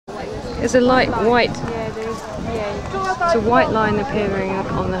There's a light white. Yeah, there is. Yeah. There's a white line appearing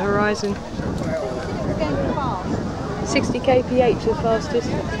on the horizon. It's going fast. 60 kph the fastest.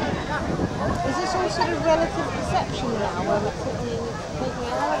 Is this all sort of relative perception now, where it's taking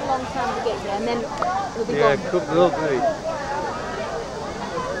a hell of a long time to get there, and then it'll be gone? Yeah, will be.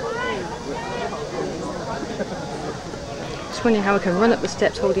 Just wondering how we can run up the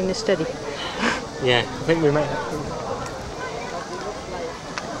steps holding this steady. Yeah, I think we may have to.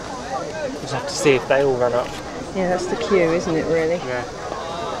 Just have to see if they all run up. Yeah, that's the cue, isn't it, really? Yeah.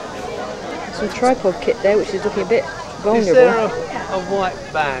 There's some tripod kit there, which is looking a bit vulnerable. Is there a white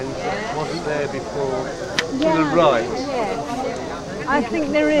band that wasn't there before? Yeah, To the right? Yeah. I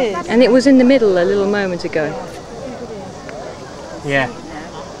think there is. And it was in the middle a little moment ago. Yeah.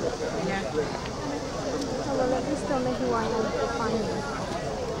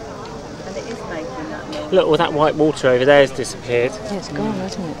 And it is making that noise. Look, all that white water over there has disappeared. Yeah, it's gone,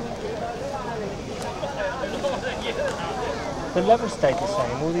 hasn't it? The level stayed the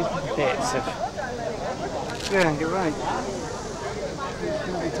same, all these little bits of... Yeah, you're right. It's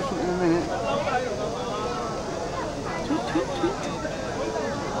going to be different in a minute.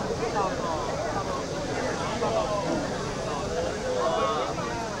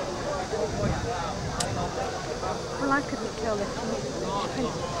 Well, I couldn't tell if she went to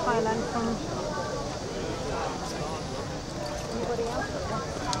Thailand from anybody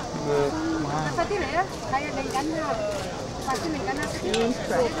else.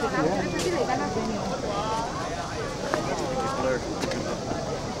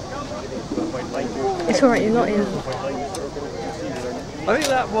 It's alright, you're not in. I think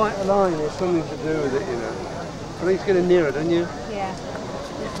that white line has something to do with it, you know. I think it's getting nearer, don't you? Yeah.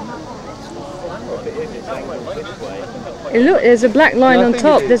 Hey, look, there's a black line Yeah, I on think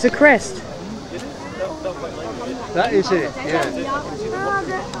top, it is. there's a crest. That is it, yeah.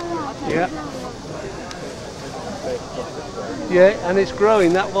 Yeah. Yeah, and it's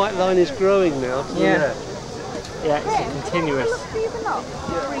growing. That white line is growing now. To Yeah. the left. Yeah, it's continuous.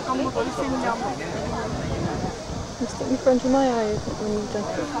 You stick them in front of my eye when you've done.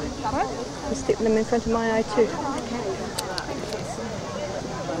 What? You stick them in front of my eye too.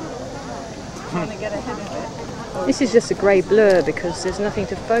 This is just a grey blur because there's nothing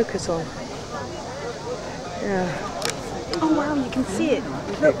to focus on. Yeah. Oh wow, you can see it.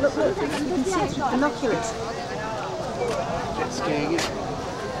 Look, look, look. You can see it with binoculars.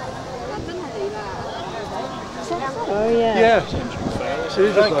 Oh yeah. Yeah.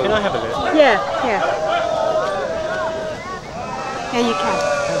 Can I have a look? Yeah, yeah. Yeah, you can.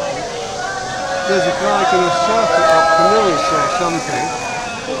 There's a guy going to surf it up canoes or something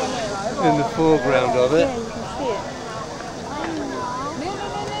in the foreground of it. Yeah, you can see it.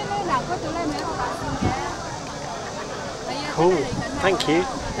 Cool. Thank you.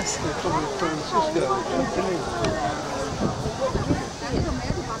 It's probably Francisco. It's doing better.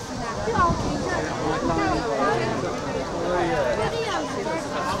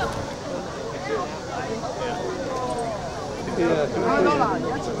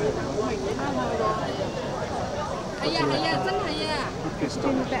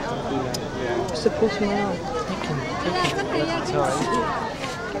 Supporting my arm. Get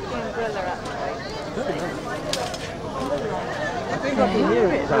the umbrella out the way. I think I can hear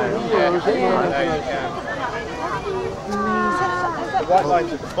it playing. The white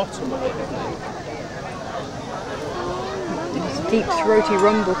line's at the bottom of it. There's a deep throaty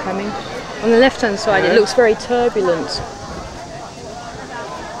rumble coming. On the left hand side it looks very turbulent.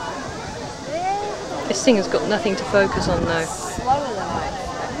 This thing has got nothing to focus on though. Slower than I.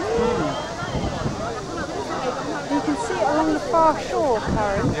 You can see it along the far shore,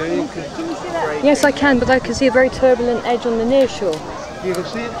 Karen. Yeah, you can. Can you see that? Yes I can, but I can see a very turbulent edge on the near shore. You can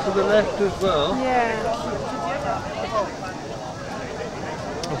see it to the left as well. Yeah.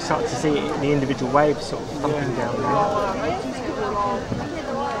 I'll start to see the individual waves sort of thumping down there.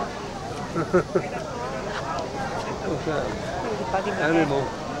 What's that? Animal.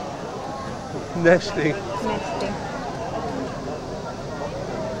 Nesting. Nesting.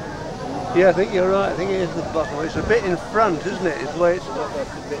 Yeah, I think you're right. I think it is the bottom. It's a bit in front, isn't it? It's where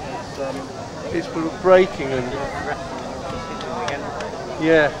it's for braking and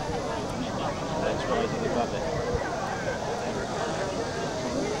yeah.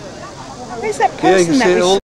 Who's that Yeah, you person can that see it was all.